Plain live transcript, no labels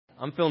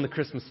I'm feeling the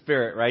Christmas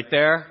spirit right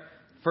there.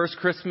 First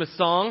Christmas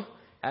song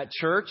at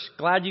church.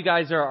 Glad you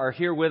guys are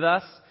here with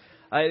us.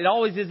 It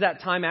always is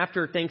that time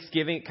after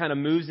Thanksgiving. It kind of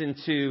moves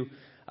into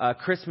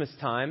Christmas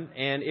time.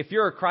 And if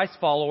you're a Christ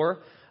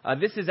follower,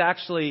 this is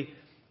actually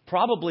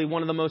probably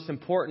one of the most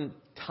important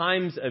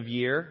times of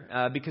year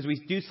because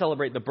we do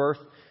celebrate the birth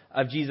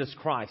of Jesus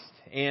Christ.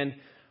 And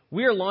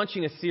we are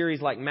launching a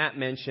series like Matt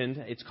mentioned.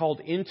 It's called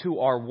Into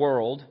Our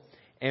World.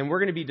 And we're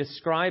going to be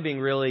describing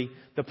really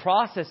the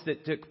process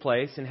that took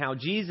place and how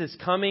Jesus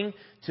coming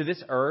to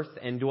this earth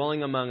and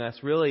dwelling among us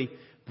really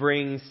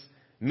brings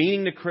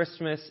meaning to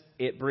Christmas.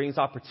 It brings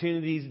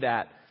opportunities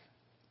that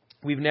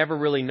we've never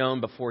really known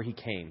before He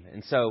came.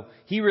 And so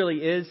He really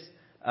is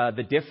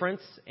the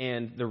difference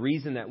and the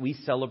reason that we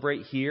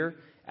celebrate here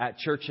at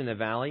Church in the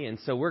Valley. And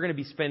so we're going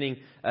to be spending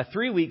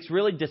 3 weeks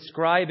really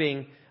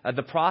describing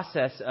the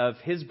process of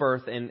His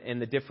birth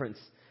and the difference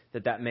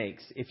that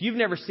makes. If you've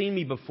never seen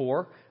me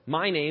before,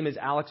 my name is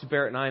Alex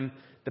Barrett, and I'm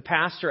the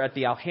pastor at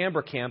the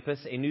Alhambra campus,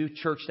 a new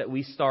church that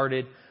we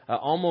started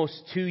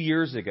almost 2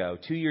 years ago,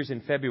 2 years in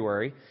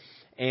February.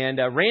 And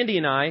Randy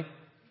and I,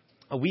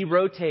 we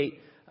rotate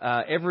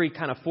every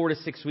kind of 4 to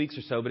 6 weeks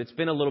or so, but it's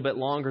been a little bit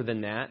longer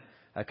than that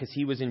because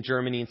he was in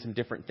Germany and some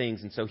different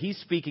things. And so he's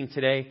speaking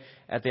today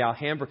at the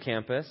Alhambra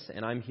campus,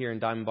 and I'm here in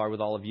Diamond Bar with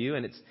all of you,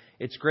 and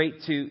it's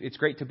great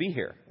to be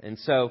here. And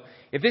so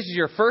if this is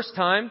your first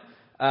time,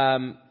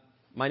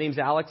 my name's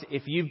Alex.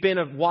 If you've been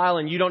a while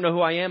and you don't know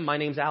who I am, my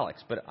name's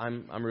Alex. But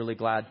I'm really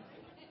glad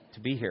to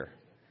be here.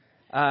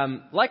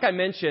 Like I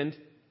mentioned,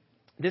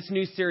 this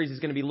new series is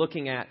going to be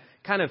looking at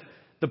kind of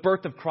the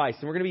birth of Christ.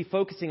 And we're going to be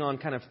focusing on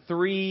kind of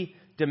 3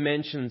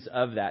 dimensions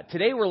of that.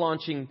 Today we're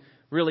launching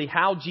really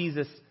how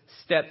Jesus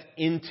stepped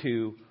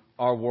into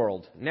our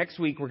world. Next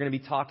week we're going to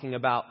be talking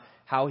about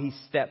how He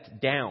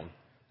stepped down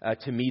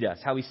to meet us.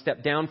 How He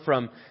stepped down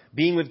from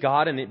being with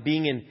God and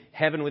being in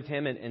heaven with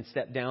Him and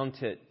stepped down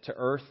to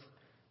earth,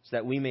 so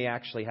that we may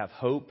actually have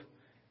hope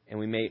and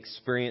we may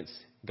experience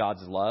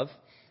God's love.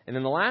 And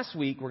then the last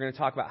week, we're going to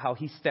talk about how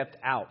He stepped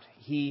out.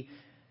 He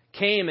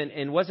came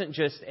and wasn't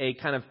just a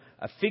kind of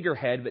a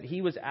figurehead, but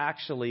He was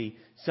actually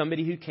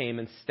somebody who came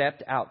and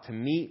stepped out to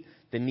meet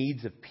the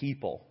needs of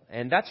people.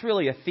 And that's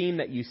really a theme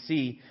that you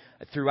see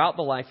throughout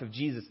the life of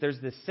Jesus. There's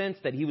this sense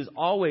that He was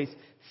always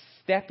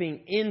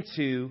stepping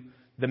into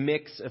the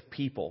mix of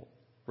people,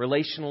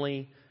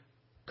 relationally,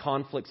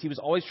 conflicts. He was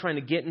always trying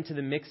to get into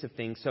the mix of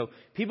things so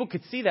people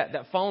could see that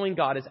following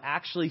God is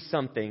actually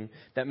something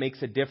that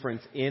makes a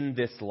difference in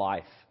this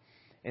life.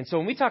 And so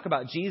when we talk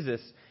about Jesus,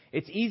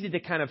 it's easy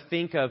to kind of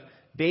think of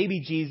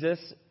baby Jesus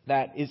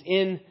that is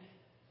in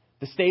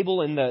the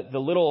stable in the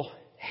little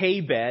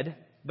hay bed,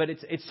 but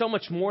it's so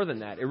much more than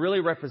that. It really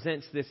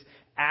represents this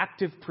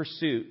active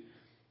pursuit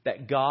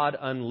that God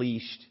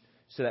unleashed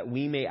so that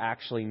we may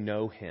actually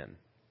know Him.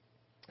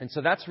 And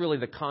so that's really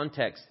the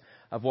context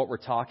of what we're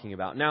talking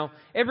about. Now,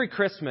 every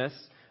Christmas,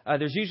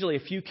 there's usually a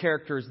few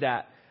characters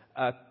that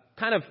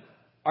kind of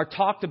are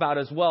talked about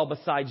as well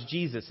besides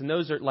Jesus. And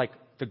those are like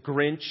the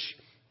Grinch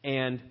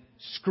and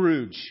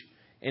Scrooge.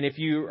 And if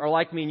you are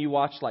like me and you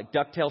watch like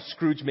DuckTales,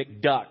 Scrooge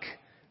McDuck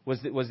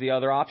was the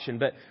other option.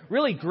 But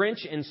really,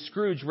 Grinch and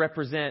Scrooge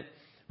represent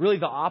really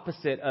the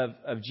opposite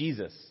of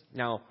Jesus.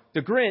 Now,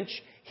 the Grinch,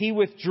 he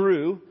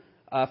withdrew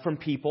from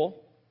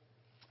people,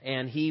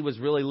 and he was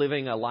really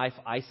living a life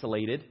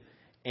isolated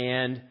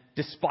and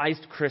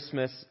despised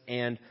Christmas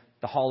and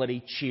the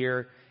holiday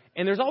cheer.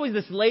 And there's always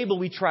this label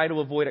we try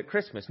to avoid at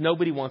Christmas.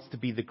 Nobody wants to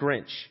be the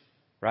Grinch,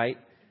 right?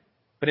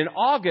 But in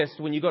August,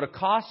 when you go to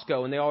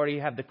Costco and they already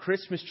have the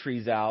Christmas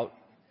trees out,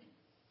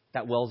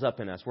 that wells up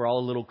in us. We're all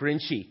a little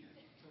Grinchy.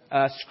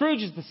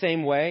 Scrooge is the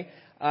same way.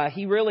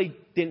 He really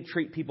didn't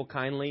treat people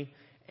kindly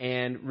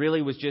and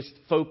really was just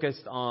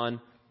focused on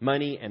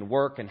money and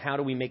work and how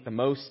do we make the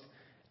most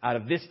out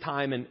of this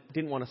time and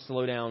didn't want to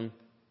slow down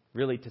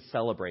really to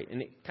celebrate.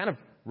 And it kind of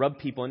rubbed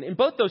people. And in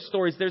both those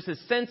stories, there's this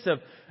sense of,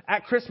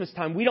 at Christmas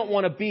time, we don't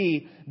want to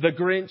be the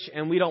Grinch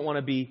and we don't want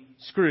to be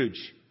Scrooge.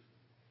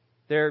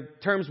 They're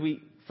terms we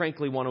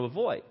frankly want to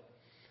avoid.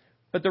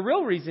 But the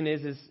real reason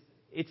is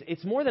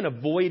it's more than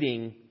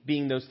avoiding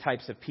being those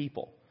types of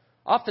people.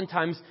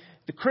 Oftentimes,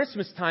 the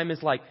Christmas time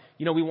is like,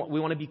 we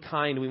want to be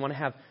kind, we want to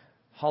have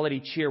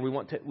holiday cheer, we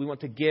want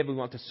to give, we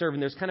want to serve,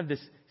 and there's kind of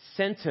this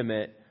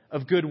sentiment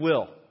of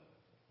goodwill.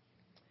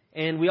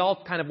 And we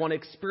all kind of want to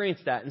experience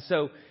that. And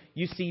so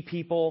you see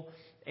people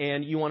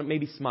and you want to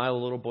maybe smile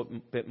a little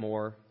bit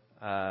more.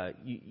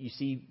 You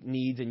see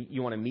needs and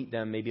you want to meet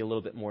them maybe a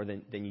little bit more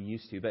than you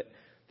used to. But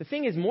the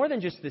thing is, more than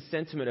just this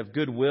sentiment of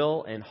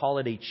goodwill and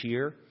holiday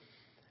cheer,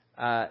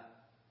 kind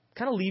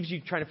of leaves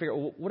you trying to figure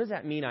out, what does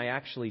that mean I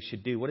actually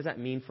should do? What does that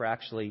mean for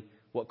actually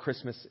what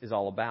Christmas is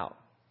all about?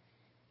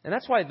 And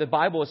that's why the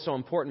Bible is so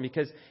important,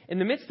 because in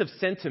the midst of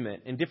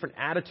sentiment and different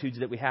attitudes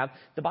that we have,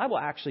 the Bible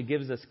actually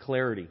gives us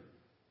clarity.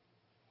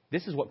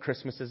 This is what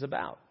Christmas is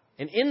about.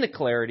 And in the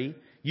clarity,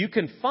 you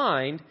can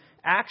find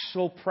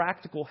actual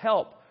practical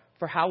help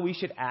for how we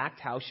should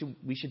act,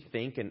 we should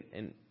think,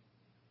 and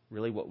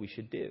really what we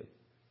should do.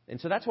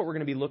 And so that's what we're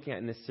going to be looking at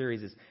in this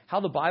series, is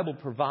how the Bible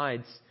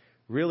provides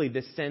really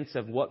this sense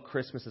of what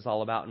Christmas is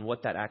all about and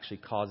what that actually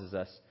causes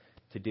us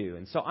to do.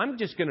 And so I'm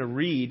just going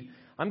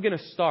to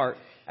start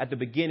at the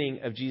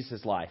beginning of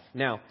Jesus' life.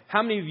 Now,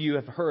 how many of you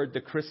have heard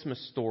the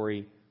Christmas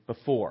story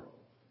before?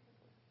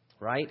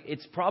 Right?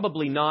 It's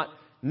probably not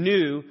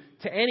new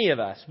to any of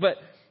us. But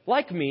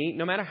like me,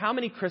 no matter how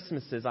many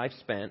Christmases I've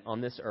spent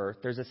on this earth,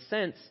 there's a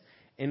sense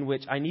in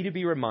which I need to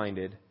be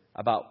reminded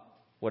about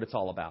what it's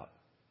all about.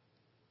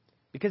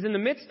 Because in the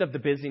midst of the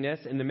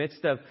busyness, in the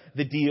midst of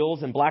the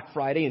deals and Black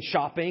Friday and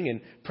shopping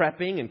and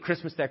prepping and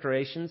Christmas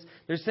decorations,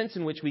 there's a sense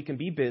in which we can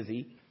be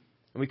busy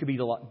and we could be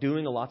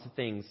doing lots of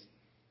things.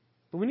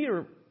 But we need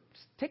to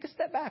take a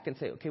step back and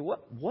say, okay,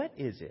 what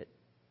is it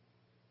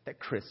that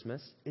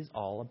Christmas is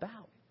all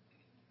about?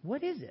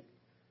 What is it?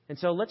 And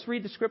so let's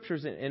read the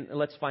scriptures and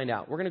let's find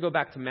out. We're going to go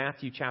back to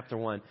Matthew chapter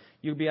 1.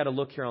 You'll be able to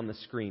look here on the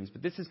screens.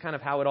 But this is kind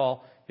of how it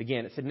all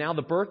began. It said, now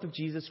the birth of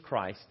Jesus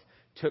Christ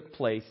took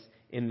place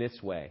in this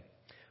way.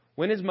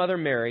 When his mother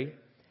Mary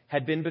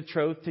had been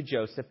betrothed to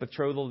Joseph,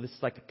 betrothal, this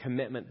is like a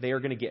commitment. They are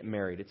going to get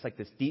married. It's like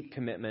this deep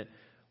commitment.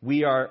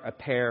 We are a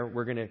pair.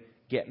 We're going to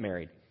get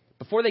married.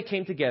 Before they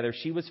came together,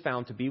 she was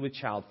found to be with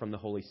child from the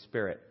Holy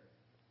Spirit.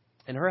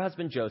 And her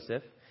husband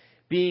Joseph,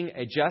 being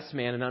a just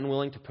man and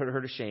unwilling to put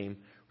her to shame,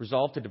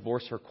 resolved to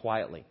divorce her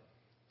quietly.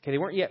 Okay, they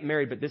weren't yet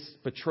married, but this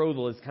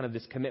betrothal is kind of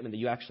this commitment that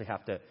you actually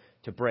have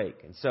to break.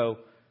 And so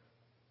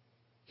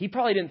he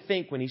probably didn't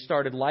think when he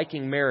started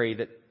liking Mary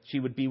that she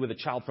would be with a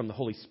child from the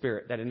Holy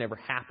Spirit. That had never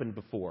happened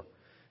before.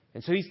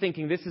 And so he's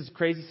thinking, this is a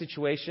crazy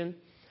situation.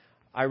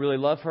 I really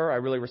love her. I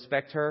really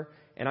respect her.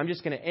 And I'm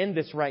just going to end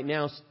this right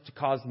now to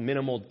cause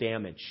minimal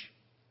damage.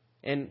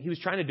 And he was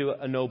trying to do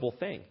a noble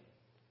thing.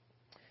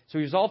 So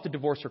he resolved to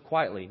divorce her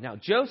quietly. Now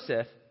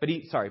Joseph, but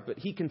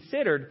he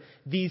considered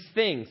these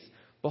things.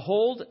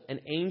 Behold, an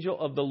angel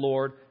of the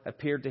Lord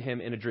appeared to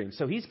him in a dream.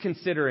 So he's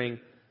considering,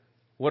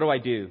 what do I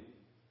do?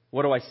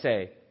 What do I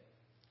say?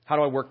 How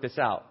do I work this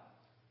out?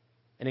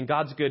 And in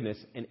God's goodness,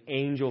 an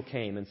angel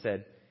came and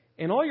said,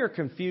 in all your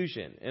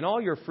confusion, in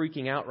all your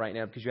freaking out right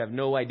now because you have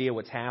no idea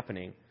what's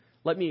happening,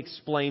 let me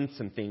explain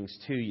some things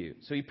to you.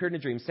 So he appeared in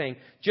a dream saying,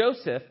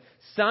 Joseph,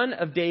 son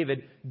of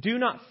David, do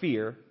not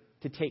fear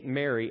to take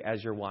Mary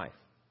as your wife.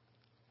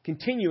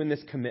 Continue in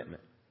this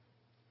commitment.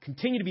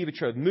 Continue to be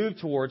betrothed. Move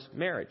towards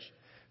marriage.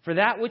 For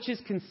that which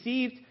is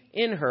conceived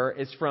in her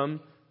is from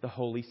the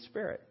Holy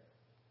Spirit.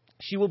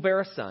 She will bear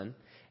a son,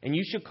 and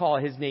you should call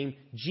his name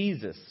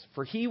Jesus,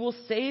 for he will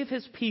save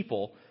his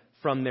people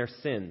from their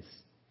sins.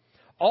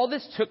 All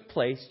this took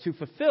place to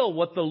fulfill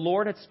what the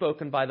Lord had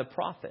spoken by the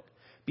prophet.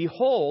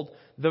 Behold,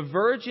 the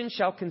virgin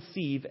shall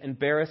conceive and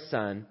bear a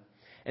son,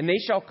 and they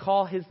shall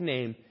call his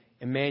name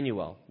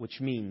Emmanuel,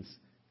 which means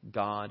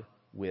God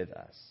with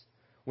us.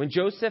 When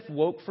Joseph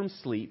woke from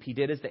sleep, he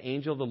did as the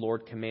angel of the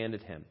Lord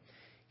commanded him.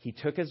 He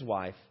took his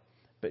wife,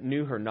 but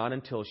knew her not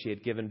until she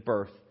had given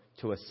birth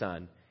to a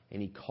son,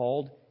 and he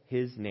called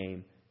his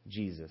name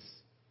Jesus.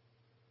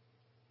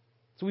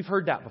 So we've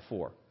heard that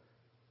before.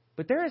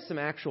 But there is some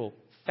actual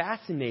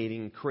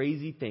fascinating,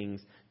 crazy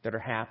things that are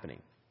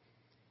happening.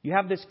 You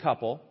have this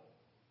couple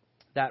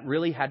that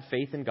really had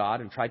faith in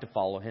God and tried to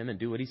follow him and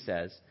do what he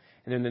says.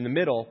 And then in the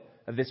middle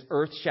of this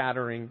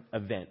earth-shattering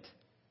event,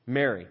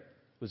 Mary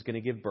was going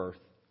to give birth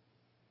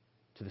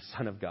to the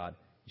Son of God,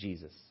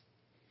 Jesus.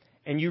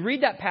 And you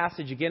read that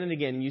passage again and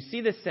again, and you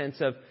see this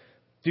sense of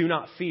do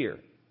not fear.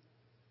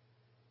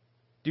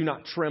 Do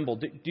not tremble.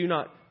 Do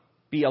not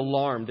be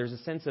alarmed. There's a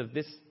sense of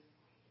this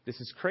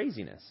is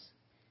craziness.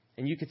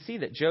 And you could see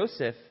that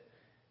Joseph,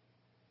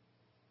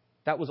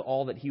 that was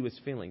all that he was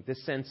feeling.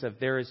 This sense of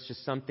there is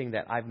just something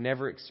that I've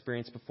never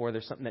experienced before.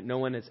 There's something that no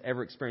one has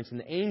ever experienced. And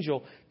the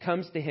angel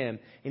comes to him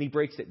and he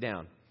breaks it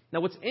down. Now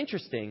what's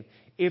interesting,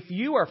 if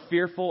you are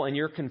fearful and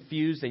you're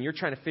confused and you're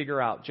trying to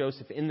figure out,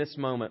 Joseph, in this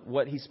moment,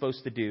 what he's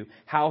supposed to do,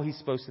 how he's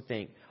supposed to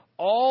think,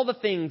 all the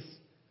things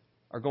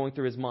are going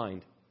through his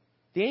mind.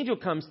 The angel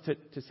comes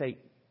to say,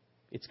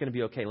 it's going to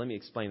be okay. Let me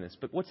explain this.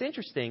 But what's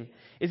interesting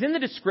is in the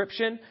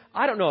description,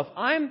 I don't know if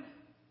I'm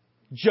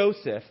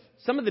Joseph,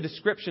 some of the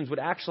descriptions would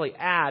actually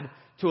add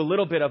to a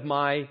little bit of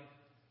my,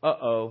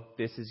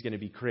 this is going to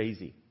be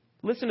crazy.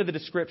 Listen to the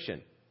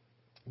description.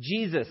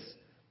 Jesus,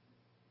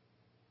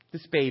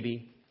 this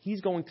baby,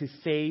 he's going to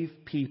save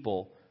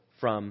people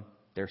from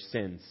their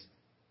sins.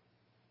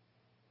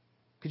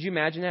 Could you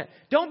imagine that?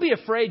 Don't be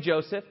afraid,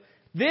 Joseph.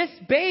 This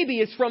baby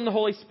is from the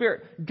Holy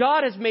Spirit.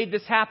 God has made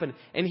this happen,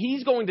 and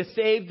he's going to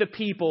save the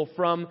people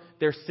from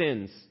their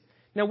sins.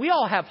 Now, we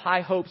all have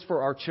high hopes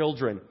for our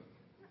children,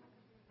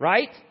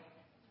 right?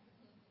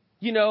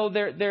 You know,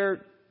 the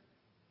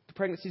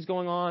pregnancy's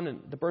going on and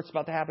the birth's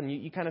about to happen.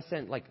 You kind of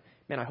sense like,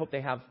 man, I hope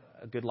they have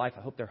a good life.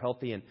 I hope they're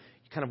healthy. And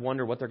you kind of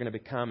wonder what they're going to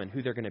become and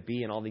who they're going to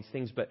be and all these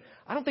things. But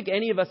I don't think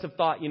any of us have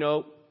thought,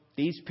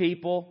 these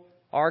people,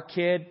 our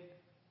kid,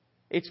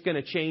 it's going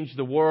to change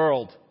the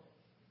world.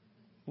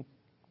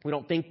 We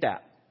don't think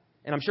that.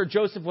 And I'm sure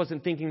Joseph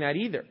wasn't thinking that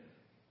either.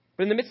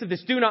 But in the midst of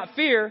this, do not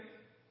fear,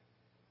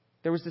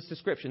 there was this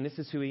description. This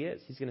is who he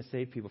is. He's going to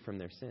save people from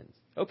their sins.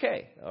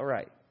 Okay, all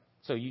right.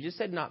 So you just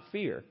said not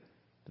fear.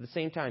 At the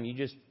same time, you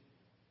just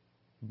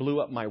blew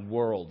up my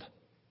world.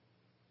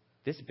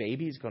 This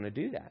baby is going to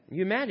do that.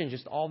 You imagine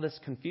just all this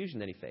confusion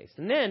that he faced.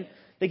 And then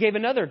they gave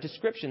another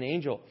description, the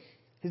angel.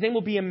 His name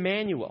will be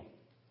Emmanuel,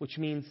 which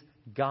means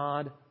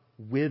God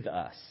with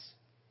us.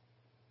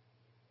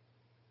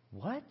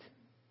 What?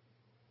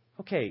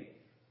 Okay,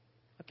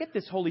 I get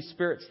this Holy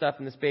Spirit stuff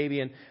and this baby,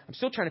 and I'm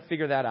still trying to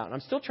figure that out. And I'm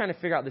still trying to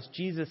figure out this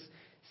Jesus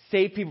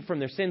saved people from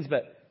their sins,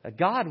 but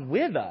God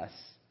with us.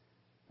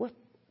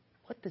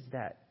 What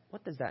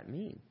does that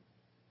mean?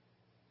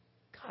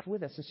 God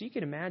with us. And so you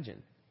can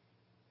imagine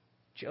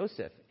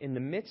Joseph, in the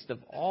midst of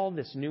all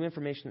this new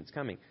information that's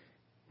coming,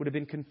 would have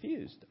been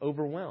confused,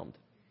 overwhelmed.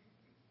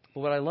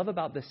 But what I love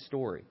about this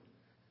story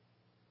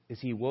is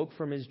he woke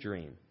from his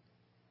dream.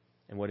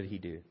 And what did he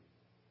do?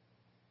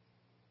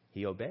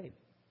 He obeyed.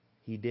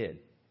 He did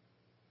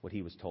what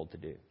he was told to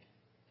do.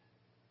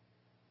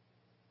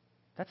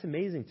 That's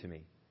amazing to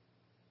me.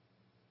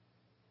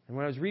 And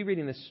when I was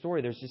rereading this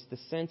story, there's just the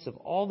sense of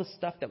all the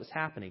stuff that was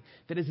happening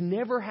that has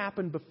never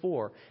happened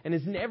before and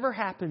has never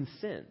happened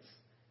since.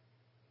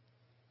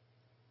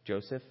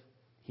 Joseph,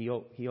 he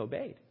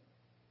obeyed.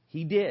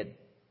 He did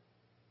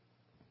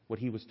what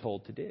he was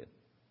told to do. And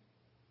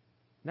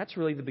that's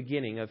really the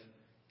beginning of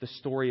the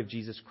story of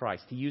Jesus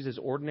Christ. He uses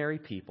ordinary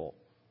people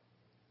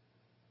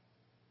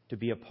to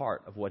be a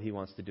part of what he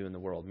wants to do in the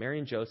world. Mary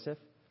and Joseph,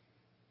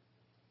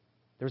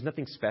 there was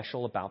nothing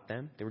special about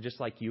them. They were just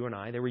like you and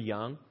I. They were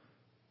young,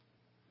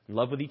 in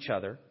love with each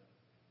other,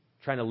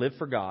 trying to live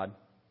for God.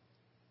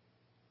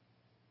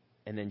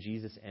 And then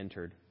Jesus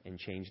entered and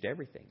changed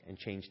everything, and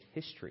changed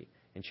history,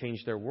 and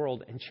changed their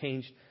world, and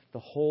changed the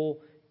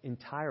whole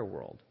entire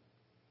world.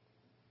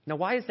 Now,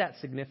 why is that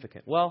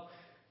significant? Well,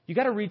 you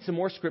got to read some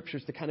more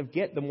scriptures to kind of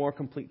get the more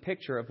complete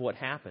picture of what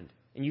happened.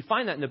 And you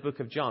find that in the book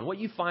of John. What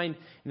you find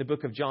in the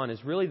book of John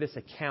is really this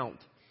account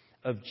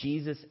of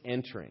Jesus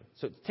entering.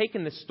 So it's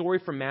taken the story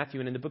from Matthew,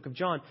 and in the book of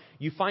John,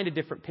 you find a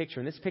different picture.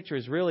 And this picture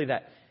is really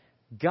that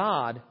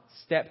God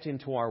stepped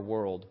into our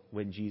world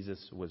when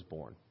Jesus was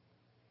born.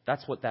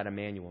 That's what that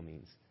Emmanuel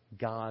means.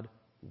 God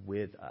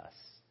with us.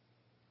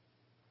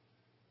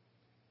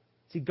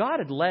 See, God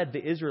had led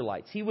the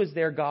Israelites. He was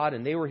their God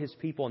and they were His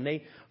people and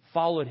they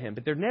followed Him.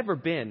 But there'd never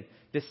been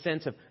this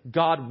sense of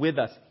God with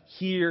us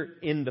here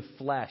in the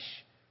flesh.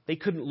 They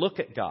couldn't look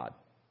at God.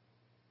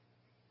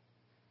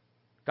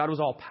 God was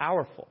all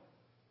powerful.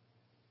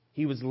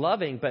 He was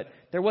loving, but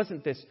there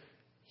wasn't this,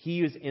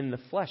 He was in the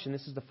flesh. And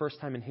this is the first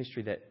time in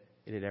history that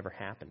it had ever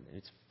happened. And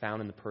it's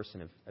found in the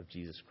person of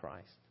Jesus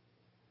Christ.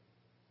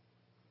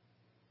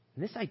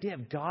 And this idea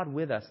of God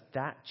with us,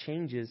 that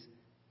changes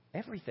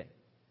everything.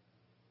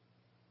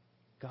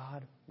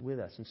 God with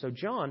us. And so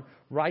John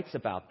writes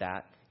about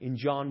that in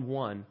John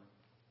 1,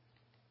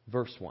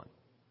 verse 1.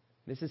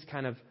 This is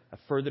kind of a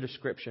further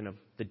description of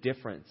the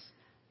difference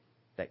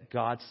that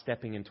God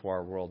stepping into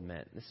our world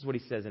meant. This is what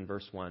he says in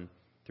verse 1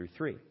 through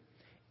 3.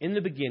 In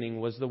the beginning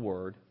was the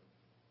Word,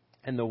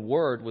 and the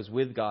Word was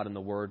with God, and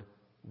the Word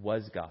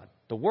was God.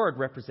 The Word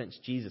represents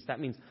Jesus. That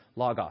means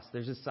Logos.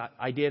 There's this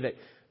idea that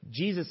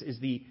Jesus is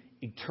the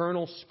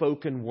eternal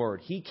spoken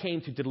Word. He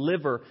came to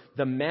deliver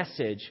the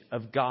message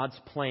of God's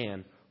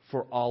plan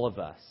for all of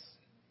us.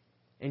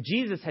 And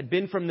Jesus had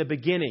been from the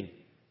beginning.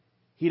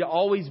 He'd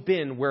always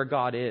been where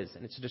God is.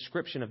 And it's a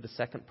description of the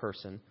second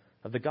person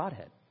of the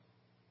Godhead.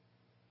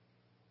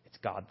 It's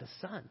God the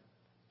Son,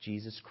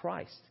 Jesus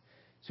Christ.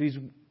 So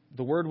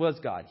the Word was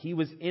God. He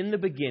was in the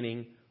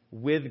beginning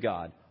with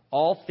God.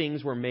 All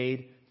things were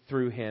made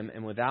through Him,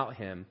 and without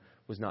Him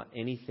was not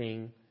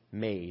anything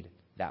made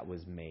that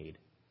was made.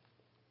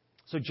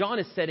 So John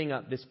is setting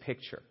up this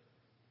picture.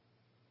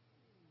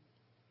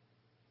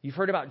 You've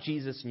heard about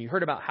Jesus and you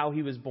heard about how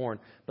He was born.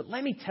 But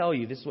let me tell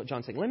you, this is what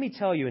John's saying. Let me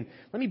tell you and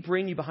let me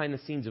bring you behind the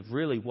scenes of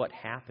really what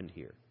happened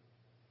here.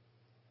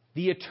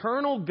 The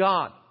eternal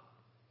God,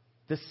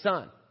 the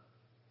Son,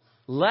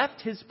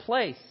 left His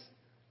place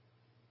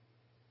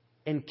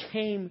and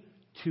came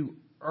to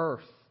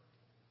earth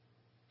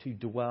to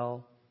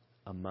dwell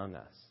among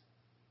us.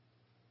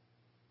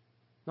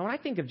 Now, when I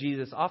think of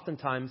Jesus,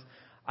 oftentimes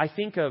I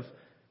think of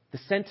the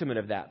sentiment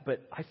of that,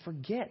 but I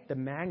forget the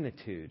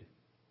magnitude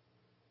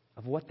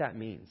of what that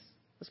means,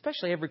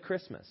 especially every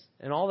Christmas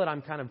and all that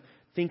I'm kind of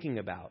thinking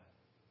about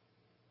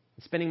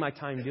and spending my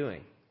time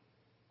doing.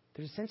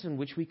 There's a sense in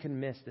which we can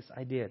miss this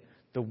idea.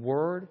 The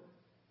Word,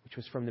 which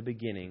was from the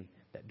beginning,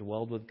 that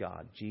dwelled with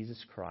God,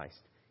 Jesus Christ,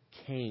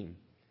 came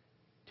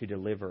to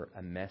deliver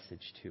a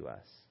message to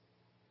us.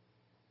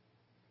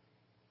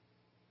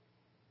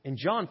 And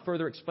John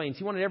further explains,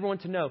 he wanted everyone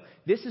to know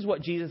this is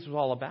what Jesus was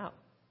all about.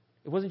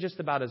 It wasn't just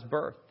about His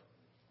birth.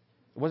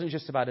 It wasn't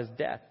just about His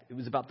death. It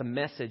was about the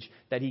message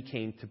that He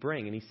came to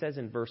bring. And he says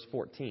in verse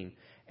 14,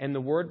 and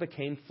the Word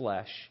became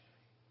flesh.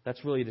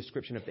 That's really a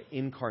description of the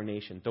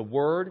incarnation. The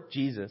Word,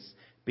 Jesus,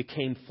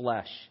 became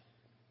flesh.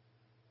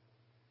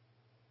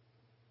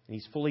 And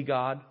He's fully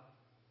God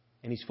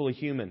and He's fully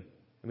human.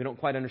 And we don't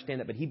quite understand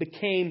that, but He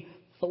became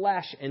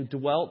flesh and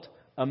dwelt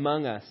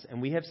among us.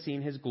 And we have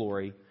seen His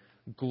glory,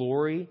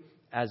 glory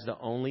as the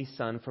only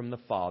Son from the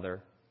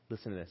Father.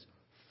 Listen to this.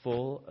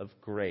 Full of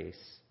grace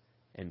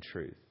and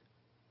truth.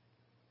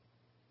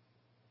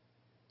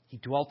 He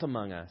dwelt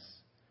among us,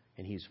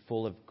 and He's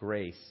full of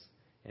grace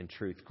and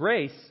truth.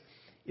 Grace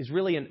is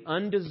really an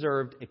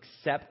undeserved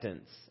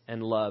acceptance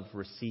and love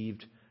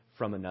received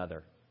from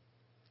another.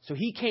 So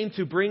He came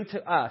to bring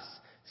to us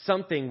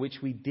something which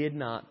we did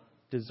not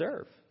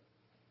deserve.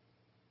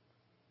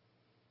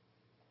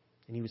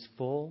 And He was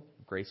full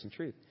of grace and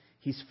truth.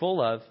 He's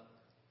full of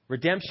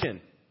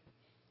redemption.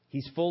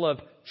 He's full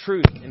of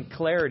truth and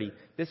clarity.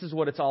 This is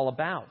what it's all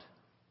about.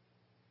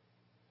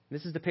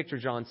 This is the picture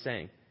John's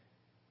saying.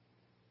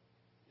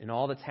 In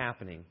all that's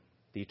happening,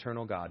 the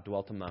eternal God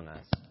dwelt among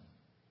us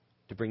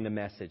to bring the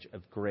message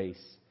of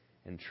grace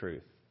and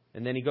truth.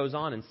 And then he goes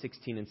on in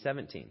 16 and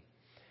 17.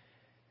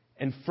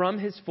 And from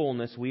His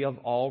fullness we have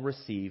all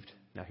received,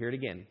 now hear it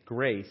again,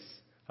 grace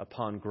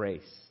upon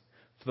grace.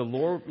 For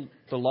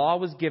the law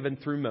was given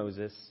through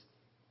Moses,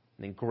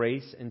 and then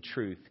grace and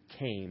truth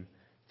came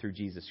through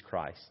Jesus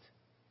Christ.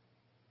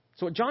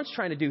 So what John's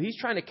trying to do, he's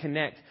trying to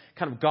connect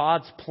kind of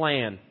God's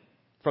plan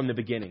from the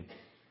beginning.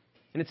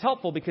 And it's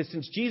helpful because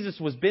since Jesus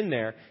was been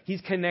there,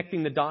 He's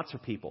connecting the dots for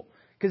people.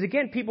 Because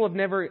again, people have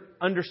never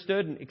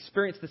understood and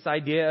experienced this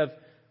idea of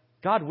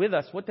God with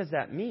us. What does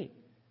that mean?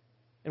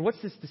 And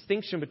what's this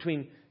distinction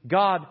between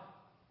God,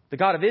 the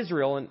God of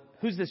Israel, and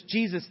who's this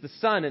Jesus, the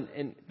Son?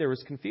 And there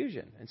was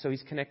confusion. And so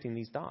He's connecting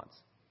these dots.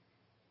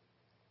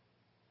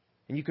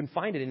 And you can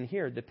find it in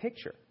here, the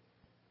picture.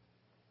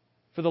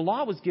 For the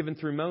law was given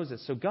through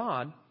Moses. So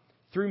God,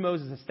 through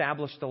Moses,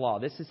 established the law.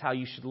 This is how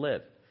you should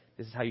live.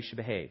 This is how you should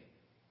behave.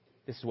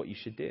 This is what you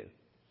should do.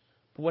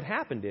 But what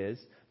happened is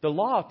the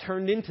law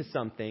turned into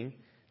something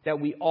that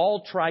we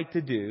all tried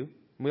to do,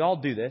 and we all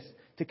do this,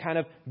 to kind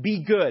of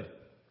be good.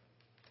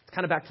 It's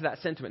kind of back to that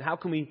sentiment. How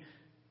can we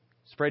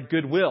spread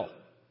goodwill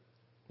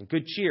and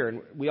good cheer?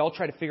 And we all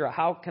try to figure out,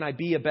 how can I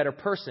be a better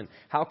person?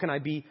 How can I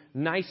be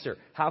nicer?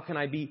 How can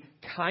I be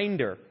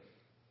kinder?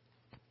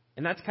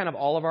 And that's kind of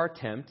all of our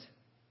attempt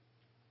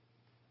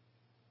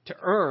to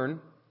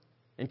earn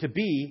and to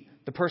be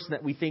the person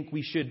that we think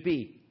we should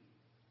be.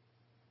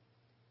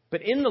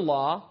 But in the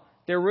law,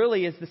 there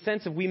really is the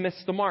sense of we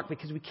missed the mark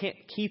because we can't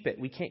keep it.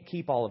 We can't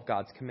keep all of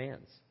God's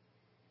commands.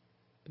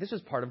 But this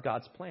was part of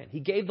God's plan. He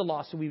gave the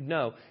law so we would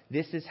know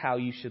this is how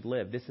you should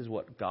live. This is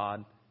what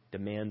God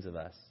demands of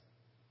us.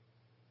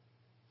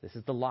 This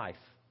is the life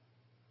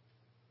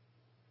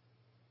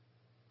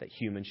that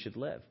humans should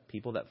live.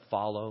 People that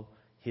follow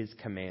His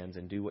commands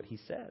and do what He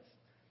says.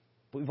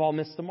 But we've all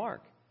missed the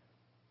mark.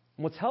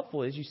 And what's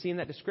helpful is you see in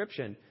that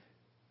description,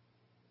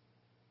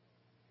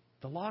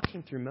 the law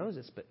came through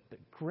Moses, but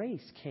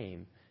grace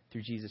came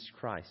through Jesus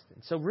Christ.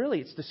 And so really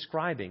it's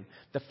describing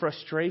the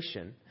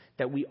frustration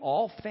that we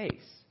all face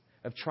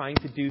of trying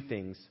to do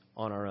things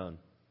on our own.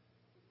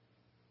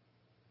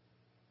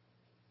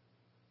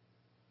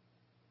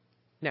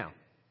 Now,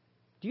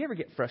 do you ever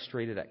get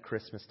frustrated at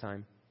Christmas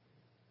time?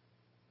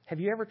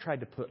 Have you ever tried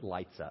to put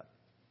lights up?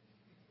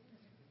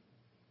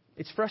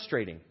 It's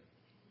frustrating.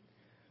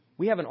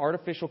 We have an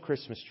artificial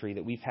Christmas tree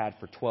that we've had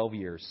for 12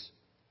 years,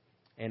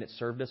 and it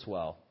served us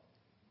well.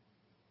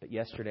 But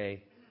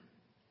yesterday,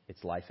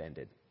 its life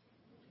ended.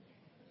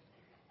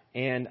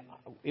 And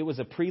it was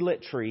a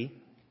pre-lit tree,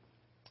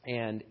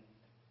 and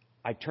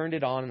I turned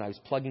it on, and I was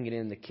plugging it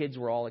in. The kids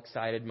were all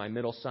excited. My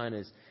middle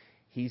son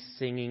he's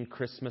singing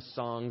Christmas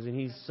songs, and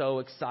he's so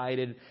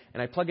excited.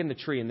 And I plug in the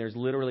tree, and there's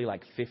literally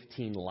like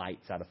 15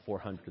 lights out of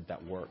 400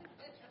 that work.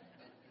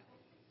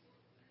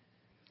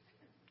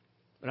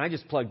 And I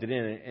just plugged it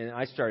in, and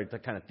I started to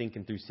kind of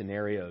thinking through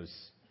scenarios,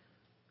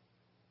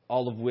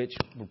 all of which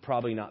would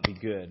probably not be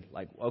good.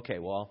 Like, okay,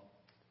 well,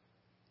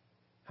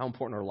 how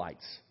important are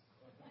lights?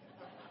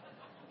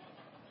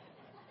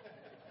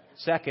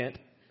 Second,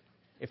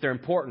 if they're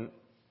important,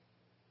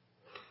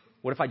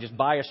 what if I just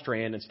buy a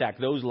strand and stack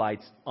those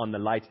lights on the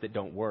lights that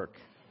don't work?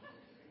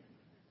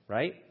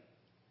 Right?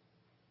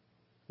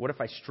 What if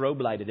I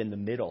strobe lighted in the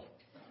middle?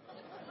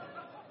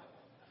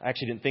 I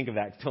actually didn't think of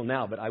that until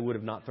now, but I would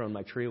have not thrown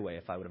my tree away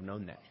if I would have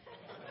known that.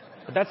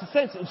 But that's the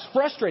sense. It's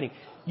frustrating.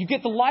 You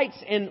get the lights,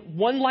 and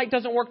one light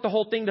doesn't work, the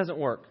whole thing doesn't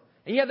work.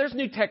 And yeah, there's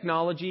new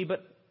technology,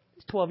 but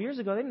 12 years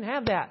ago, they didn't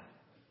have that.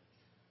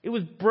 It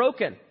was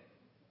broken.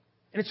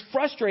 And it's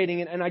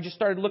frustrating, and I just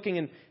started looking,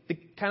 and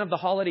the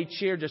holiday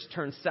cheer just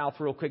turned south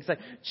real quick. It's like,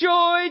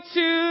 joy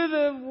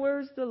to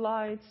where's the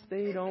lights?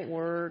 They don't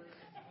work.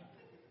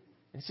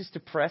 And it's just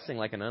depressing,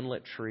 like an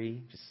unlit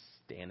tree, just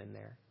standing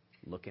there,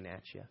 looking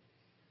at you.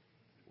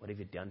 What have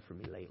you done for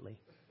me lately?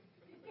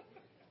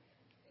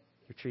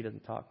 Your tree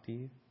doesn't talk to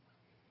you.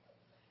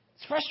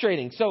 It's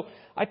frustrating. So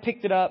I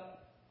picked it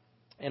up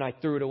and I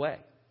threw it away.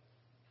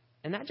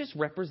 And that just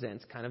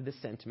represents kind of the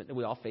sentiment that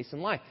we all face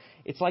in life.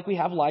 It's like we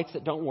have lights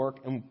that don't work,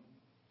 and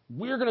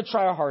we're going to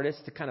try our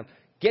hardest to kind of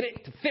get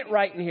it to fit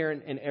right in here,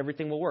 and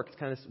everything will work. It's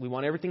kind of, we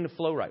want everything to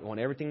flow right. We want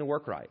everything to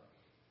work right.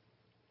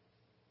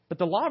 But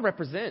the law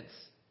represents,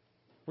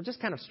 we're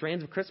just kind of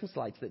strands of Christmas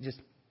lights that just,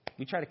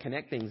 we try to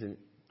connect things and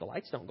the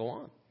lights don't go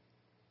on.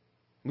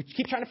 We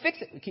keep trying to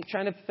fix it. We keep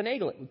trying to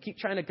finagle it. We keep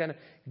trying to kind of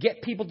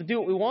get people to do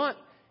what we want.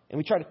 And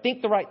we try to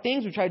think the right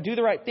things. We try to do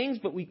the right things.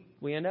 But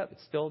we end up,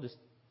 it's still just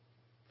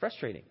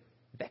frustrating,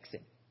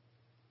 vexing.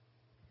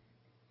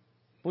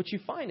 What you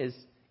find is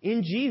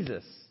in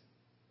Jesus,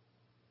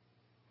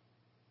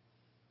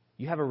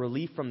 you have a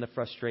relief from the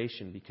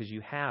frustration because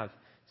you have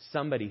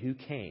somebody who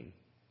came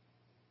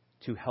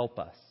to help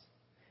us.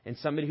 And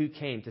somebody who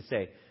came to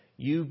say,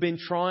 you've been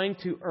trying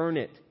to earn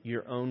it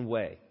your own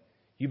way.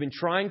 You've been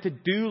trying to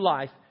do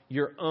life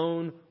your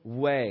own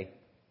way.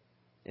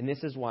 And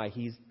this is why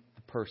He's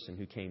the person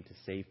who came to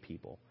save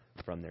people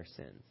from their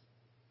sins.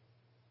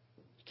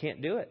 You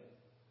can't do it.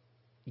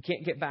 You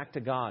can't get back to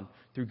God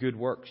through good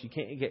works. You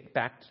can't get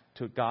back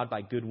to God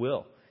by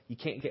goodwill. You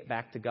can't get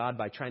back to God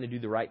by trying to do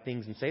the right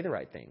things and say the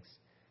right things.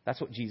 That's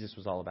what Jesus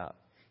was all about.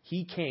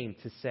 He came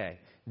to say,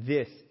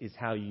 this is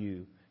how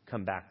you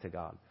come back to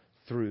God,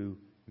 through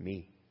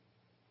me.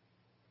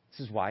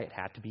 This is why it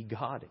had to be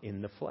God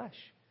in the flesh.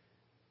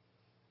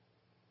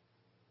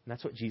 And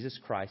that's what Jesus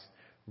Christ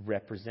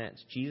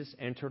represents. Jesus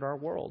entered our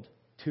world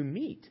to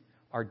meet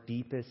our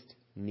deepest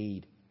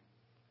need.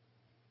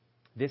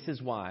 This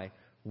is why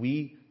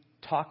we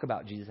talk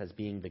about Jesus as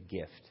being the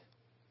gift.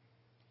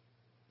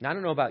 Now, I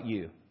don't know about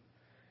you,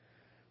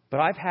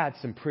 but I've had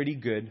some pretty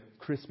good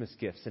Christmas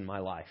gifts in my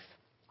life.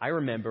 I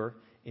remember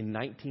in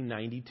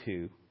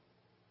 1992,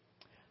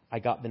 I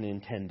got the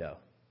Nintendo.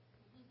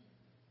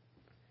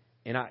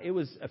 And it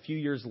was a few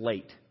years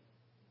late.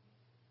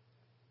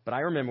 But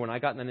I remember when I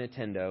got the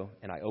Nintendo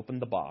and I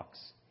opened the box,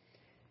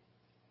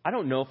 I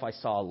don't know if I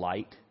saw a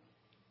light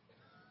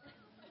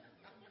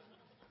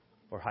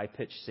or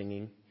high-pitched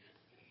singing,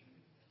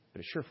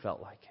 but it sure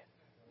felt like it.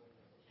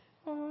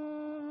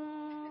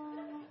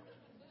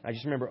 I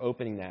just remember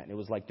opening that, and it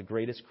was like the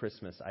greatest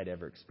Christmas I'd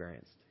ever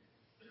experienced.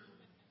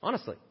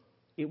 Honestly,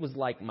 it was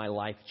like my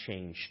life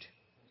changed.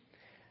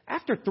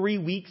 After 3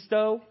 weeks,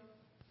 though,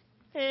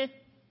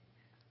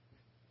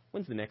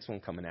 when's the next one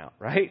coming out,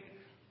 right?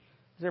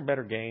 Is there a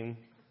better game?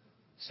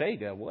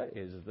 Sega, what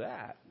is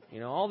that? You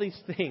know, all these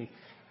things.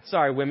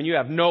 Sorry, women, you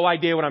have no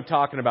idea what I'm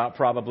talking about,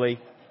 probably.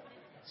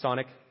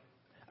 Sonic.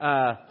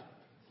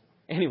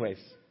 Anyways,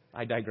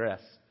 I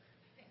digress.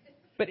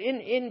 But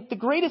in the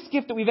greatest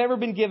gift that we've ever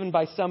been given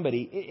by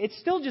somebody, it's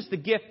still just a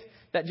gift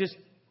that just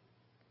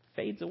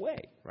fades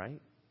away,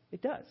 right?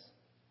 It does.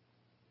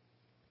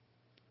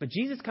 But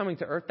Jesus coming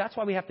to earth, that's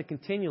why we have to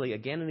continually,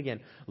 again and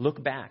again,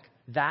 look back.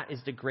 That is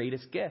the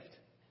greatest gift.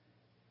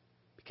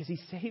 Because He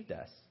saved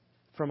us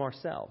from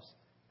ourselves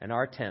and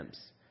our attempts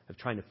of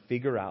trying to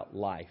figure out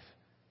life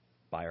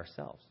by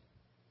ourselves.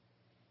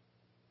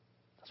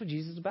 That's what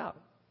Jesus is about.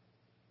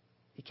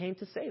 He came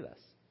to save us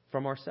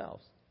from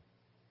ourselves.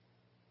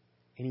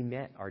 And He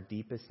met our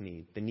deepest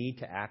need, the need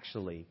to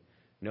actually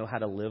know how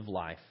to live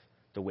life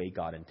the way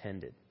God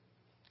intended.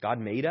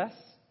 God made us.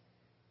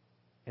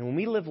 And when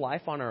we live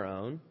life on our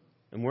own,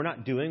 and we're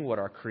not doing what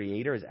our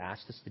Creator has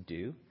asked us to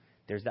do,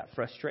 there's that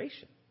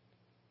frustration.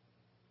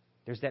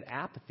 There's that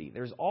apathy.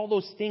 There's all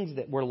those things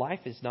that where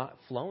life is not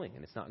flowing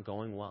and it's not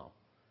going well.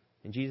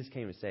 And Jesus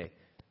came to say,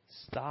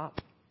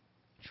 stop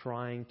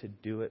trying to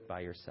do it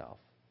by yourself.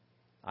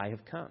 I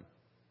have come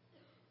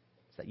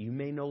so that you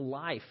may know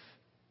life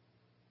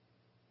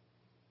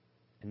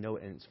and know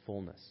it in its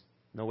fullness.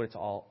 Know what it's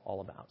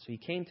all about. So He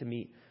came to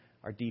meet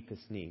our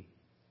deepest need.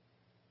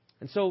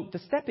 And so the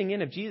stepping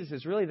in of Jesus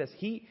is really this.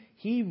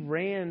 He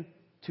ran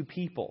to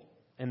people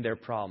and their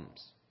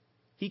problems.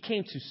 He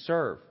came to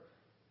serve.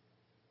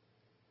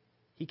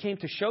 He came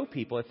to show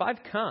people, if I've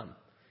come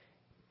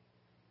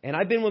and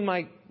I've been with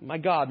my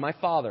God, my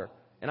Father,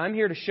 and I'm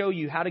here to show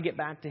you how to get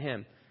back to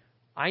Him,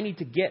 I need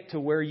to get to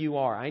where you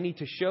are. I need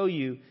to show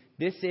you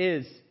this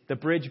is the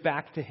bridge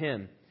back to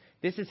Him.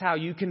 This is how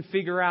you can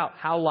figure out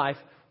how life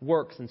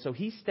works. And so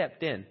He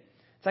stepped in.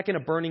 It's like in a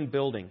burning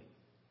building.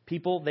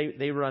 People,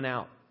 they run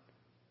out.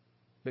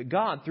 But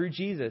God, through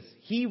Jesus,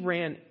 He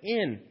ran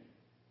in.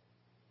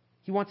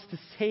 He wants to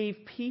save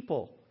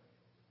people.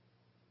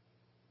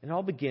 It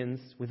all begins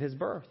with His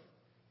birth.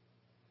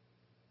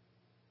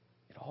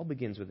 It all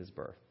begins with His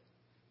birth.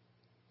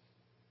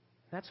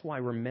 That's why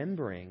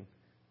remembering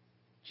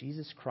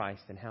Jesus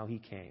Christ and how He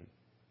came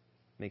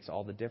makes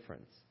all the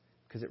difference.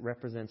 Because it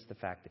represents the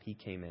fact that He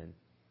came in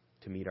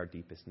to meet our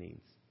deepest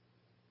needs.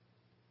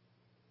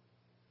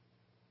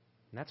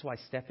 And that's why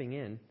stepping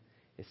in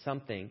is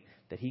something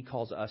that He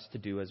calls us to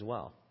do as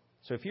well.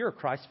 So if you're a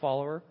Christ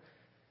follower,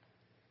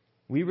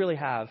 we really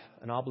have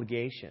an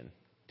obligation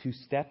to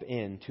step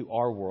into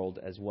our world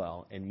as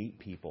well and meet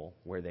people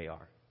where they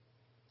are.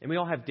 And we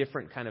all have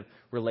different kind of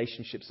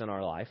relationships in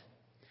our life.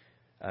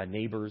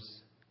 Neighbors,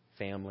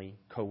 family,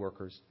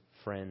 coworkers,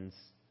 friends,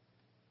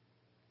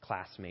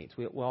 classmates.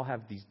 We all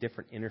have these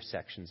different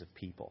intersections of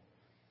people.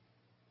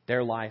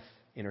 Their life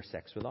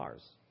intersects with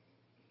ours.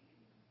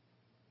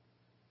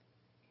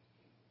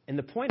 And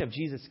the point of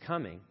Jesus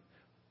coming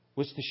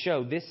was to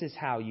show this is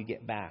how you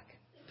get back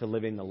to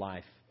living the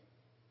life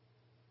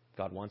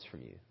God wants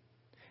from you.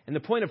 And the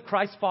point of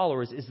Christ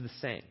followers is the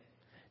same.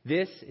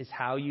 This is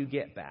how you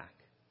get back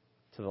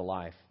to the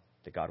life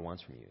that God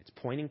wants from you. It's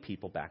pointing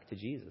people back to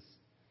Jesus.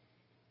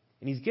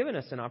 And He's given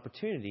us an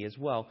opportunity as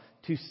well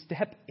to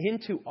step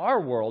into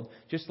our world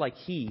just like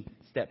He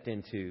stepped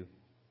into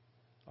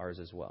ours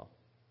as well.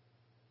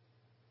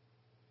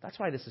 That's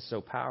why this is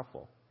so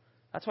powerful.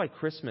 That's why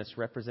Christmas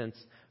represents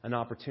an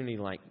opportunity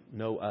like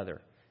no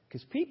other.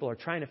 Because people are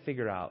trying to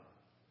figure out,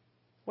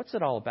 what's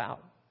it all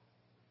about?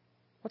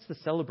 What's the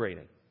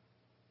celebrating?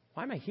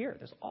 Why am I here?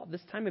 There's all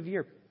this time of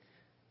year.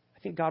 I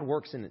think God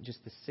works in just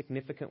a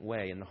significant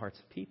way in the hearts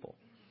of people.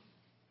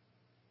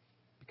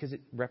 Because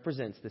it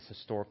represents this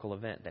historical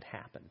event that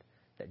happened,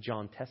 that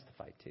John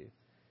testified to.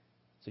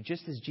 So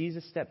just as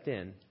Jesus stepped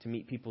in to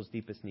meet people's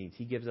deepest needs,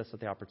 He gives us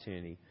the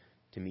opportunity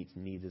to meet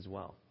needs as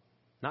well.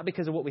 Not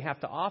because of what we have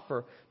to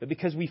offer, but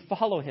because we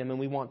follow Him and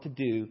we want to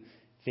do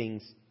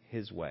things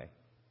His way.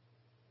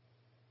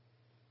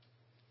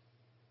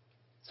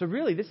 So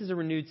really, this is a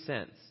renewed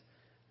sense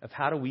of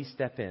how do we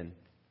step in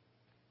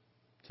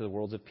to the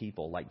worlds of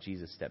people like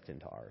Jesus stepped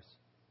into ours.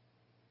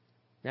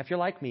 Now, if you're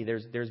like me,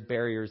 there's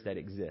barriers that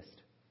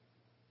exist.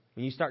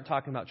 When you start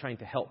talking about trying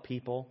to help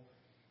people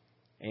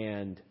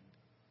and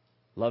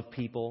love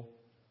people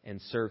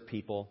and serve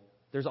people,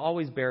 there's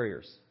always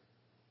barriers.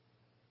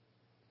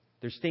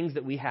 There's things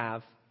that we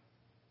have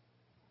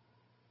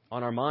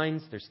on our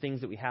minds. There's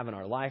things that we have in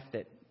our life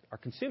that are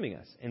consuming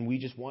us, and we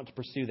just want to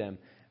pursue them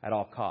at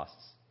all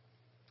costs.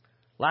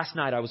 Last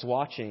night I was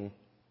watching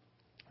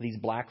these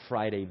Black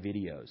Friday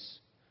videos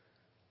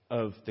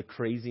of the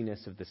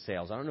craziness of the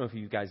sales. I don't know if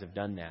you guys have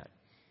done that.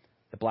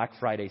 The Black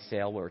Friday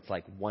sale where it's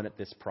like one at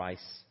this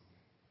price,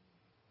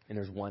 and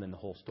there's one in the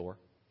whole store.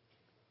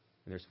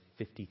 And there's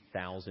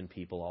 50,000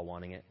 people all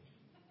wanting it.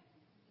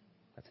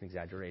 That's an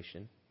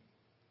exaggeration.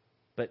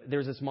 But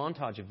there's this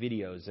montage of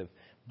videos of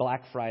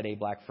Black Friday,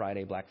 Black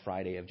Friday, Black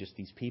Friday of just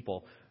these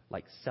people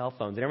like cell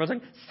phones. And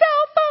everyone's like,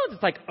 cell phones!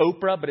 It's like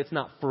Oprah, but it's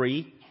not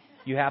free.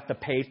 You have to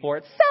pay for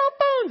it. Cell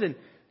phones! And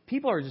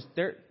people are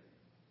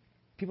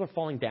people are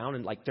falling down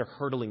and like they're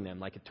hurdling them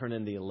like it turned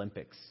into the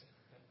Olympics.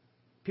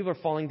 People are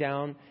falling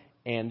down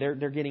and they're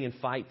getting in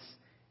fights.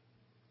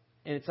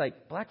 And it's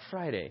like Black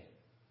Friday,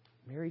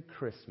 Merry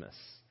Christmas.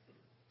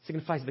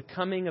 Signifies the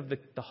coming of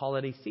the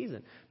holiday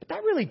season. But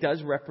that really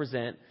does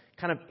represent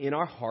kind of in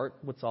our heart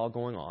what's all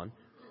going on.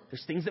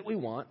 There's things that we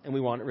want, and we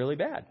want it really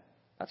bad.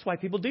 That's why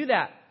people do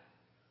that.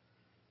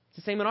 It's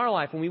the same in our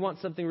life. When we want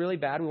something really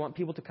bad, we want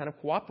people to kind of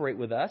cooperate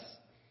with us.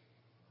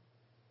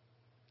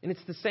 And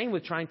it's the same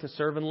with trying to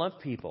serve and love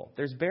people.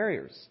 There's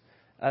barriers.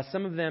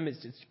 Some of them is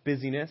it's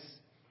busyness.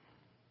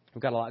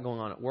 We've got a lot going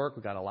on at work.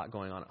 We've got a lot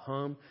going on at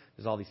home.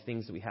 There's all these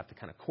things that we have to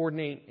kind of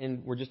coordinate,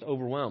 and we're just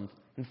overwhelmed.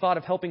 And the thought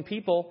of helping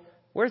people,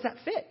 where does that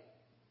fit?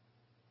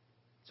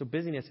 So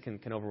busyness can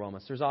overwhelm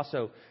us. There's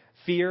also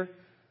fear.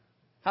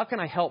 How can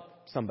I help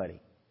somebody?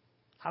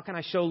 How can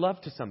I show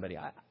love to somebody?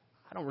 I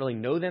don't really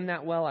know them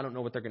that well. I don't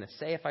know what they're going to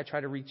say if I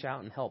try to reach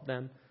out and help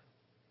them.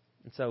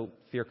 And so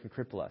fear can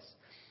cripple us.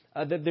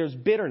 There's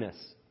bitterness.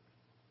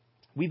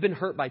 We've been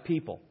hurt by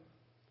people.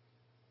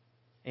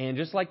 And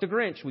just like the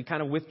Grinch, we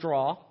kind of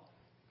withdraw.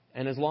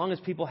 And as long as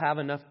people have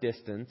enough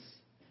distance,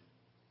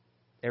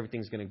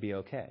 everything's going to be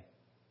okay.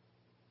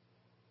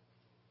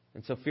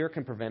 And so fear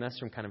can prevent us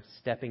from kind of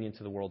stepping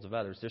into the worlds of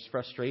others. There's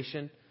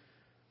frustration.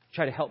 You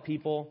try to help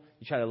people.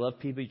 You try to love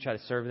people. You try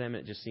to serve them.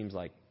 And it just seems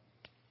like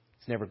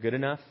it's never good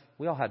enough.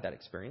 We all had that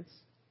experience.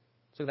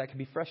 So that can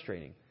be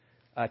frustrating.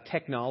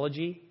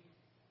 Technology.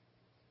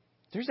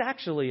 There's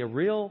actually a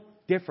real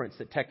difference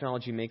that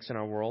technology makes in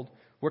our world.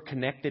 We're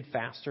connected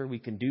faster. We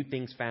can do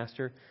things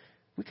faster.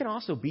 We can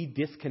also be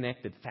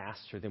disconnected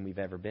faster than we've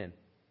ever been.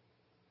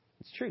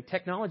 It's true.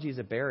 Technology is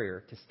a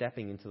barrier to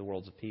stepping into the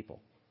worlds of people.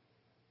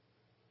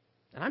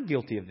 And I'm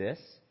guilty of this.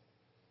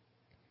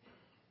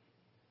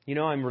 You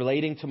know, I'm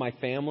relating to my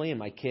family and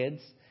my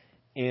kids,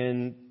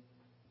 and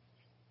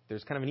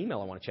there's kind of an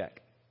email I want to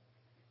check.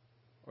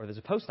 Or there's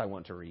a post I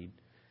want to read.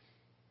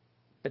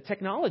 But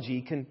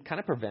technology can kind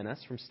of prevent us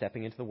from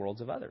stepping into the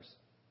worlds of others.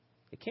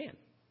 It can. And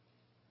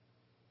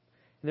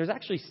there's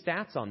actually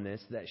stats on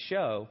this that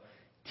show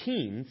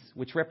teens,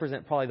 which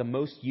represent probably the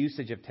most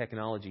usage of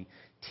technology,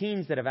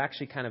 teens that have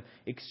actually kind of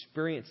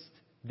experienced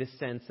this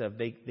sense of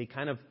they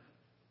kind of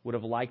would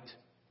have liked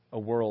a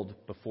world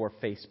before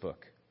Facebook.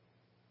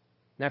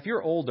 Now, if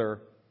you're older,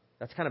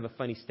 that's kind of a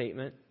funny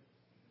statement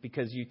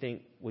because you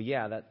think, well,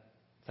 yeah, that's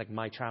like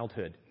my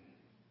childhood.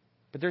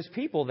 But there's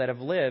people that have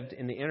lived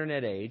in the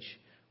internet age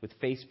with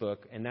Facebook,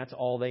 and that's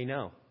all they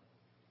know.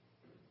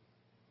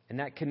 And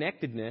that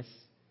connectedness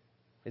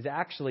is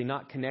actually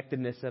not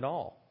connectedness at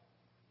all.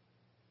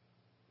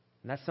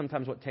 And that's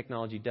sometimes what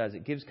technology does.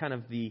 It gives kind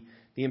of the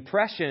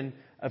impression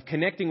of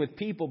connecting with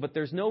people, but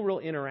there's no real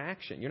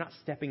interaction. You're not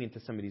stepping into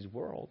somebody's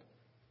world,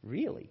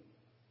 really.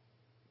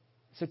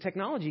 So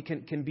technology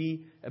can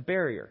be a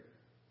barrier.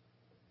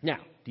 Now,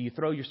 do you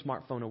throw your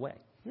smartphone away?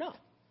 No.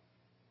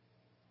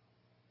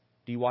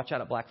 Do you watch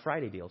out at Black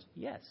Friday deals?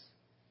 Yes.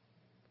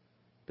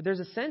 But there's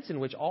a sense in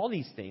which all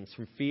these things,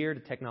 from fear to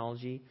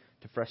technology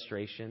to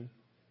frustration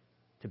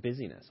to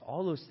busyness,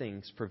 all those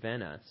things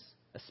prevent us,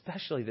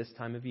 especially this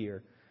time of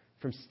year,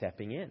 from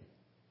stepping in.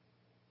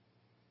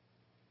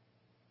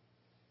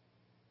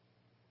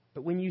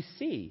 But when you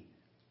see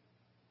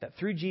that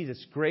through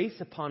Jesus, grace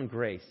upon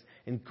grace,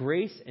 and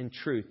grace and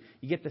truth,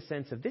 you get the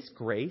sense of this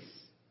grace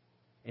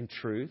and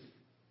truth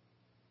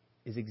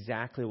is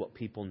exactly what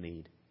people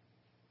need.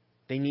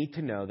 They need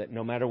to know that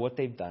no matter what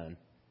they've done,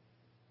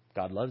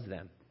 God loves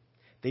them.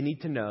 They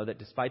need to know that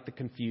despite the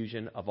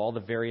confusion of all the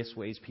various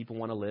ways people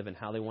want to live and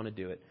how they want to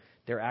do it,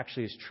 there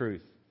actually is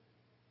truth.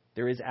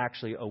 There is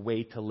actually a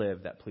way to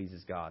live that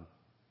pleases God.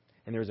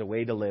 And there's a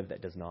way to live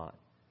that does not.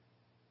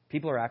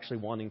 People are actually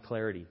wanting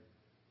clarity.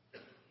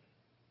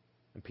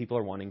 And people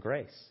are wanting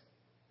grace.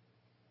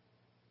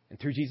 And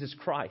through Jesus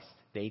Christ,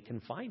 they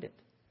can find it.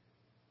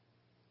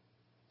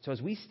 So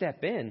as we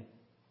step in,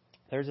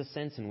 there's a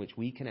sense in which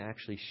we can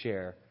actually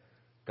share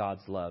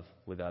God's love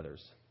with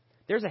others.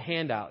 There's a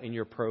handout in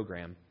your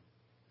program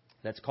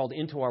that's called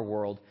Into Our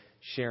World,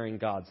 Sharing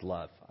God's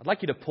Love. I'd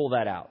like you to pull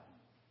that out,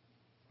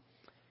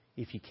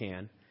 if you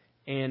can.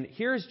 And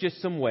here's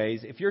just some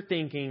ways, if you're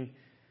thinking,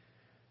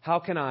 how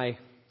can I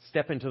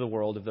step into the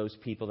world of those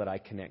people that I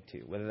connect to?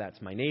 Whether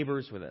that's my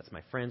neighbors, whether that's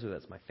my friends, whether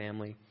that's my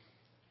family.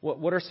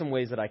 What are some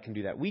ways that I can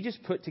do that? We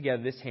just put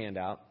together this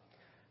handout,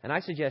 and I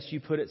suggest you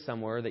put it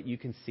somewhere that you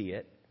can see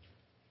it,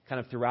 kind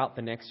of throughout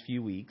the next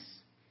few weeks.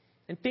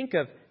 And think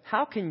of,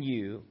 how can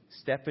you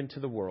step into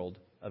the world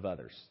of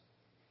others?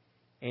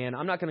 And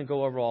I'm not going to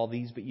go over all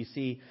these, but you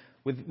see,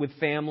 with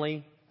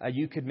family,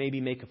 you could maybe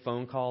make a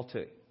phone call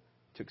to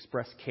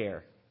express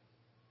care.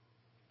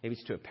 Maybe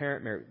it's to a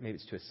parent, maybe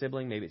it's to a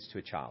sibling, maybe it's to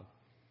a child.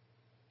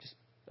 Just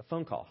a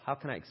phone call. How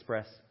can I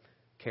express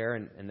care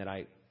and that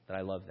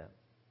I love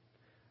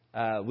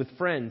them? With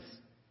friends,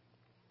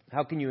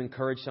 how can you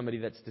encourage somebody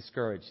that's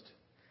discouraged?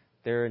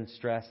 They're in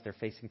stress, they're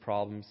facing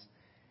problems.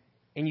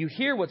 And you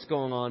hear what's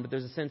going on, but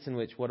there's a sense in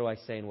which, what do I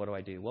say and what do I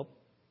do? Well,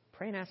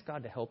 pray and ask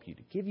God to help you,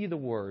 to give you the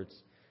words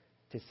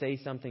to say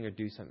something or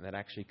do something that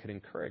actually could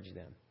encourage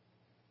them.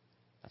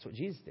 That's what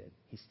Jesus did.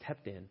 He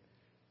stepped in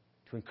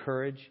to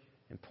encourage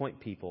and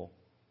point people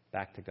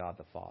back to God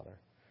the Father.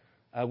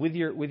 With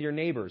your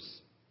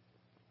neighbors,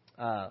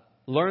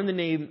 learn the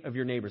name of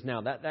your neighbors.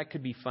 Now, that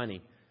could be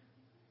funny.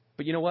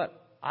 But you know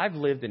what? I've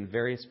lived in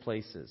various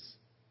places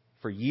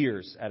for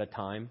years at a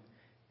time,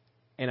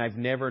 and I've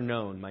never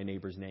known my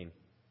neighbor's name.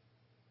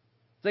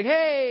 It's like,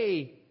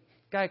 hey,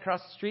 guy across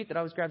the street that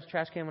always grabs a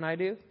trash can when I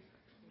do.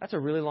 That's a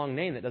really long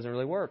name that doesn't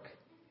really work.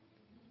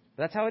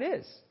 But that's how it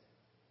is.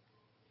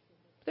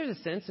 There's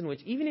a sense in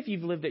which, even if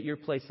you've lived at your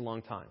place a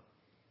long time,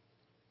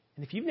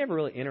 and if you've never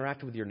really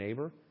interacted with your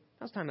neighbor,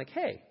 now's time like,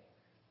 hey,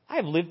 I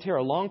have lived here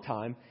a long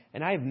time,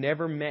 and I have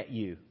never met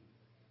you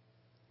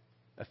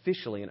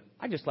officially, and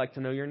I'd just like to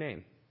know your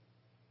name.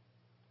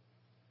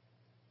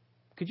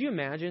 Could you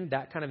imagine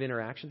that kind of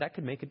interaction? That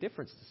could make a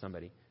difference to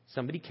somebody.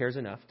 Somebody cares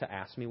enough to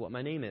ask me what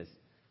my name is.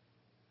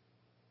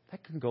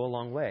 That can go a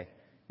long way.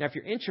 Now, if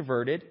you're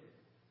introverted,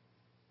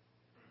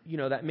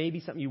 that may be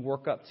something you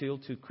work up to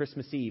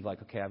Christmas Eve.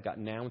 Like, okay, I've got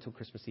now until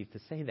Christmas Eve to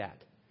say that.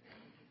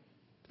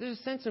 But there's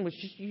a sense in which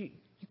you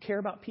care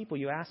about people.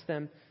 You ask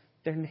them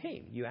their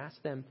name. You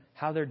ask them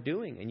how they're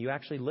doing, and you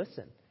actually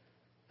listen.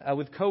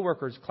 With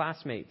coworkers,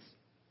 classmates,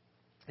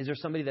 is there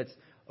somebody that's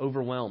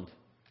overwhelmed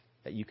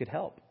that you could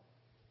help?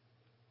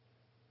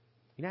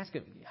 You can ask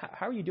them,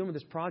 how are you doing with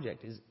this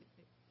project?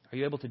 Are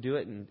you able to do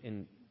it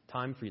in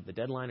time for the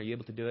deadline? Are you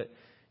able to do it?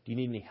 Do you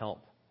need any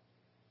help?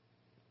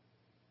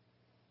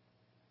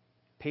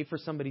 Pay for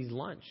somebody's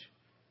lunch.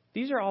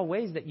 These are all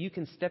ways that you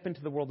can step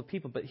into the world of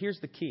people. But here's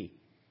the key.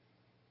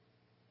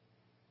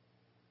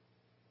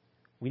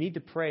 We need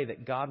to pray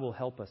that God will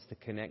help us to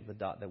connect the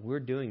dot, that we're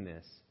doing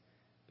this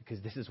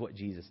because this is what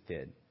Jesus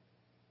did.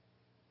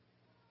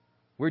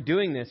 We're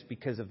doing this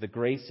because of the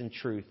grace and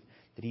truth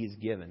that He has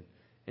given.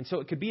 And so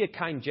it could be a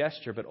kind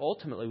gesture, but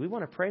ultimately we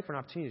want to pray for an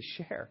opportunity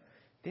to share.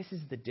 This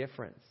is the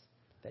difference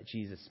that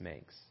Jesus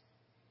makes.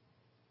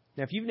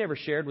 Now, if you've never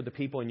shared with the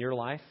people in your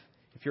life,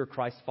 if you're a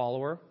Christ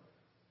follower,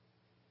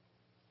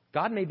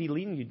 God may be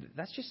leading you.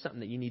 That's just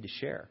something that you need to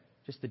share.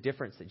 Just the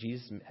difference that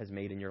Jesus has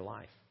made in your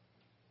life.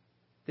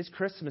 This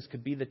Christmas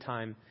could be the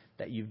time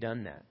that you've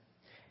done that.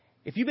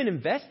 If you've been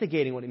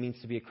investigating what it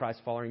means to be a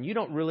Christ follower and you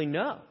don't really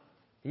know,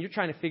 and you're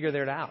trying to figure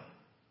that out,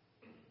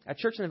 at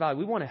Church in the Valley,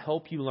 we want to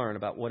help you learn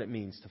about what it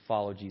means to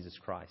follow Jesus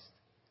Christ.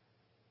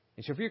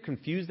 And so if you're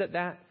confused at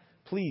that,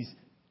 please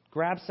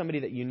grab somebody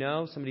that you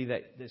know, somebody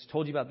that's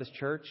told you about this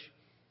church,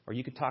 or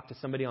you could talk to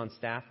somebody on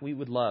staff. We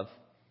would love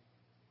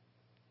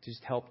to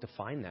just help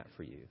define that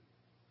for you.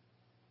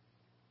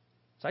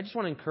 So I just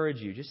want to encourage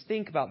you, just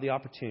think about the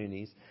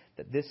opportunities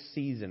that this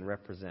season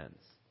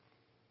represents.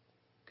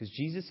 Because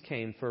Jesus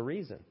came for a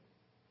reason.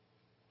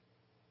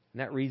 And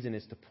that reason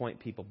is to point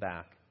people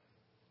back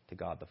to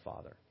God the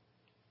Father.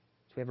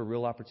 So we have a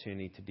real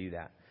opportunity to do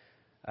that.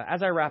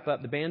 As I wrap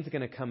up, the band's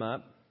going to come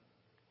up.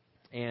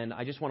 And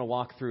I just want to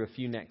walk through a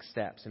few next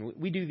steps. And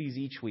we do these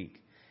each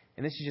week.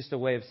 And this is just a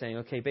way of saying,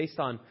 okay, based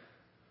on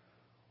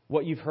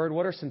what you've heard,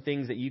 what are some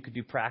things that you could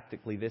do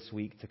practically this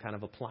week to kind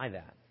of apply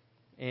that?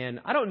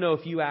 And I don't know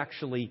if you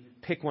actually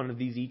pick one of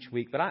these each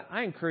week, but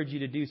I encourage you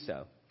to do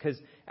so. Because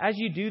as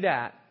you do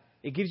that,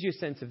 it gives you a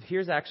sense of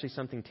here's actually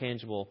something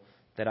tangible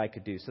that I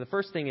could do. So the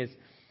first thing is,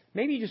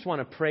 maybe you just want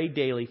to pray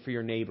daily for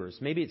your neighbors.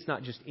 Maybe it's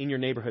not just in your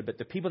neighborhood, but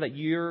the people that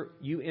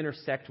you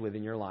intersect with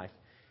in your life.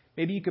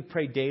 Maybe you could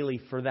pray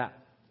daily for that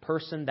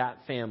person, that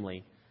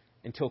family,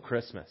 until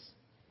Christmas.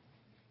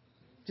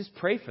 Just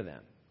pray for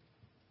them.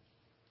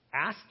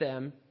 Ask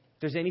them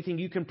if there's anything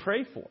you can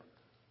pray for.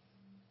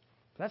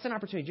 That's an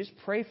opportunity. Just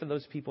pray for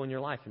those people in your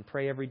life and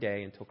pray every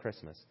day until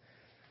Christmas.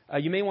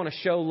 You may want to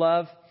show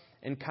love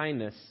and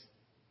kindness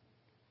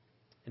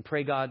and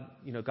pray God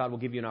will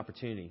give you an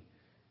opportunity.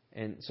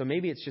 And so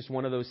maybe it's just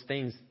one of those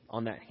things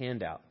on that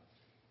handout.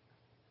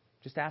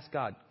 Just ask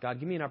God,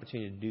 give me an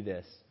opportunity to do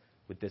this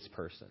with this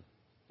person.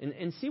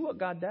 And see what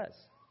God does.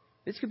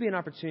 This could be an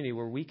opportunity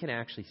where we can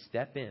actually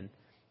step in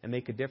and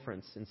make a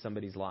difference in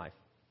somebody's life.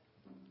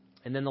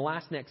 And then the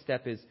last next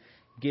step is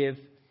give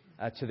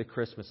to the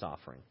Christmas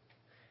offering.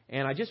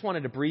 And I just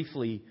wanted to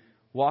briefly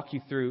walk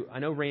you through. I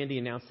know Randy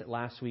announced it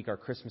last week, our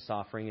Christmas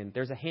offering. And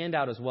there's a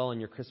handout as well in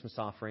your Christmas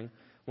offering.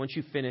 Once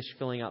you finish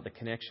filling out the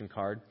connection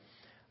card,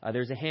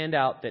 there's a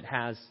handout that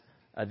has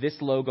this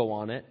logo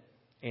on it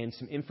and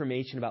some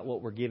information about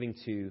what we're giving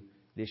to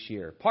this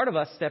year. Part of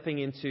us stepping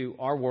into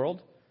our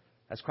world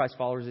as Christ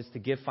followers is to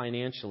give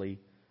financially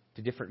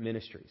to different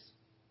ministries.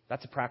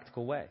 That's a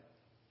practical way.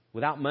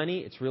 Without money,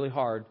 it's really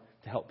hard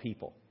to help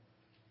people.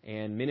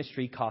 And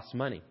ministry costs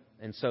money.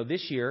 And so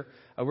this year,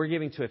 we're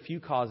giving to a few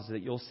causes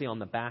that you'll see on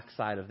the back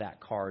side of that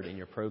card in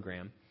your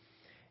program.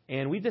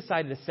 And we've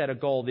decided to set a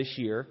goal this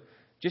year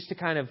just to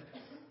kind of,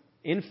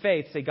 in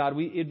faith, say, God,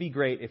 it'd be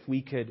great if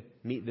we could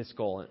meet this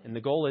goal. And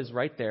the goal is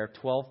right there,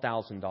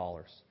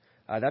 $12,000.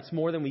 That's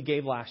more than we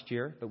gave last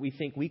year, but we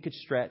think we could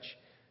stretch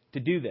to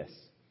do this.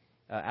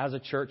 As a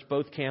church,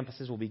 both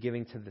campuses will be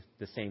giving to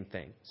the same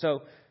thing.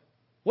 So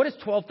what does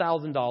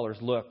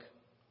 $12,000 look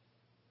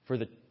for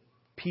the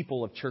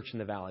people of Church in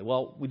the Valley?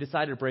 Well, we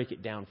decided to break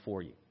it down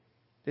for you.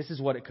 This is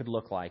what it could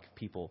look like if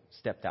people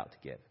stepped out to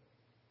give.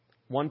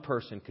 One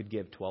person could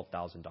give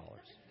 $12,000.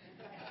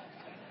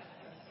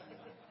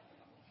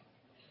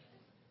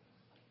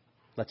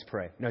 Let's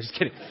pray. No, just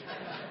kidding.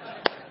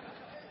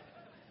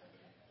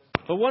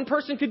 But one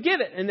person could give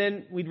it, and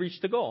then we'd reach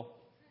the goal.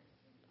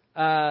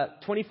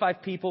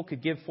 25 people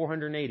could give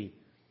 $480.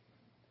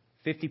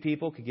 50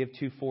 people could give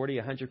 $240.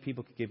 100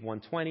 people could give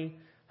 $120.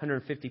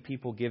 150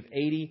 people give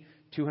 $80.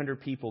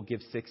 200 people give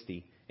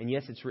 $60. And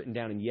yes, it's written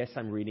down, and yes,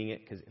 I'm reading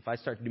it, because if I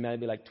start to do math,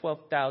 it'd be like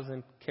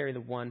 12,000, carry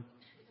the one,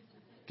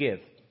 give.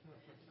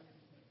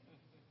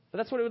 But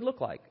that's what it would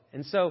look like.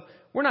 And so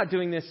we're not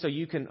doing this so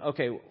you can,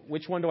 okay,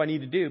 which one do I need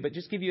to do? But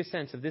just give you a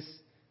sense of this.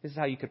 This is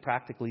how you could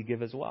practically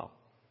give as well.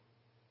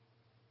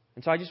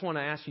 And so I just want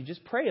to ask you,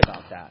 just pray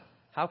about that.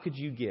 How could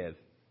you give?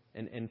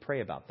 And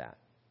pray about that.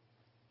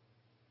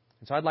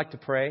 And so I'd like to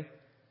pray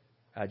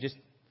just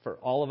for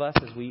all of us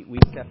as we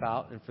step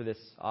out and for this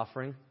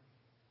offering.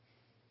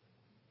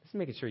 Just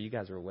making sure you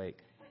guys are awake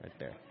right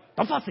there.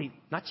 Don't fall asleep.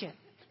 Not yet.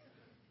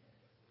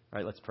 All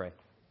right, let's pray.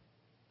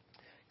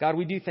 God,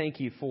 we do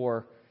thank you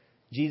for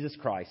Jesus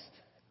Christ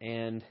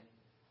and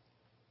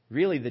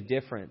really the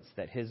difference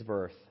that his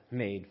birth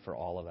made for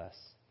all of us.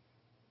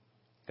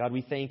 God,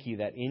 we thank you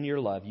that in your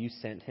love you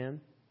sent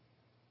him,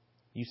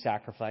 you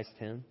sacrificed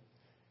him,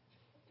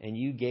 and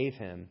you gave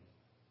him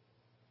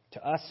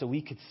to us so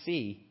we could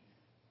see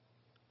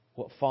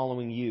what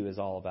following you is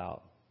all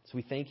about. So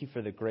we thank you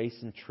for the grace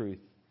and truth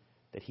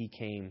that he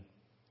came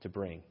to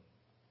bring.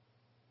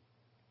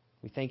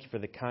 We thank you for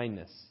the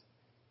kindness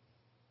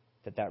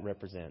that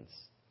represents.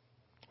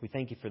 We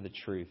thank you for the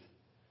truth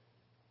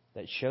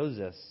that shows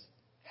us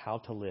how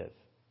to live.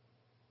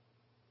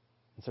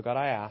 And so, God,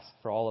 I ask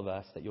for all of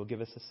us that you'll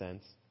give us a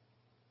sense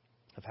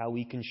of how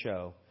we can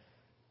show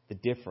the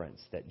difference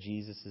that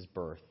Jesus'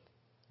 birth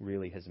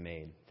really has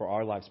made for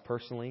our lives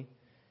personally,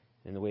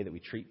 in the way that we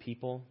treat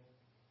people,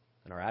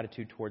 and our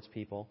attitude towards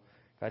people.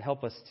 God,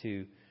 help us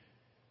to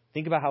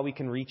think about how we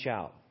can reach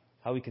out,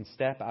 how we can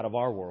step out of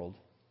our world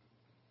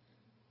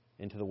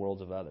into the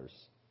worlds of others.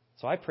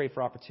 So I pray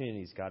for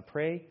opportunities, God.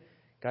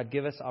 God,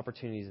 give us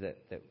opportunities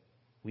that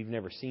we've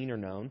never seen or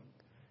known,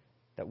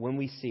 that when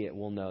we see it,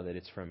 we'll know that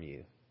it's from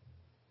you.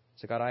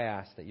 So God, I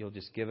ask that you'll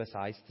just give us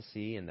eyes to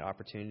see and the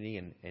opportunity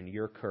and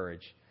your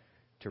courage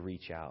to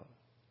reach out.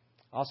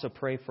 Also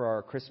pray for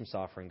our Christmas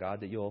offering,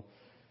 God, that you'll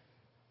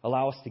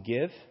allow us to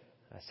give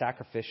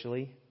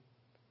sacrificially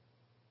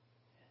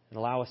and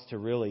allow us to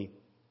really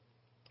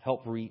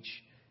help reach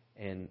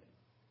and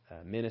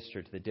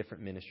minister to the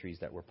different ministries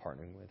that we're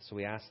partnering with. So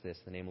we ask this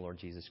in the name of Lord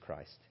Jesus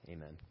Christ.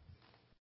 Amen.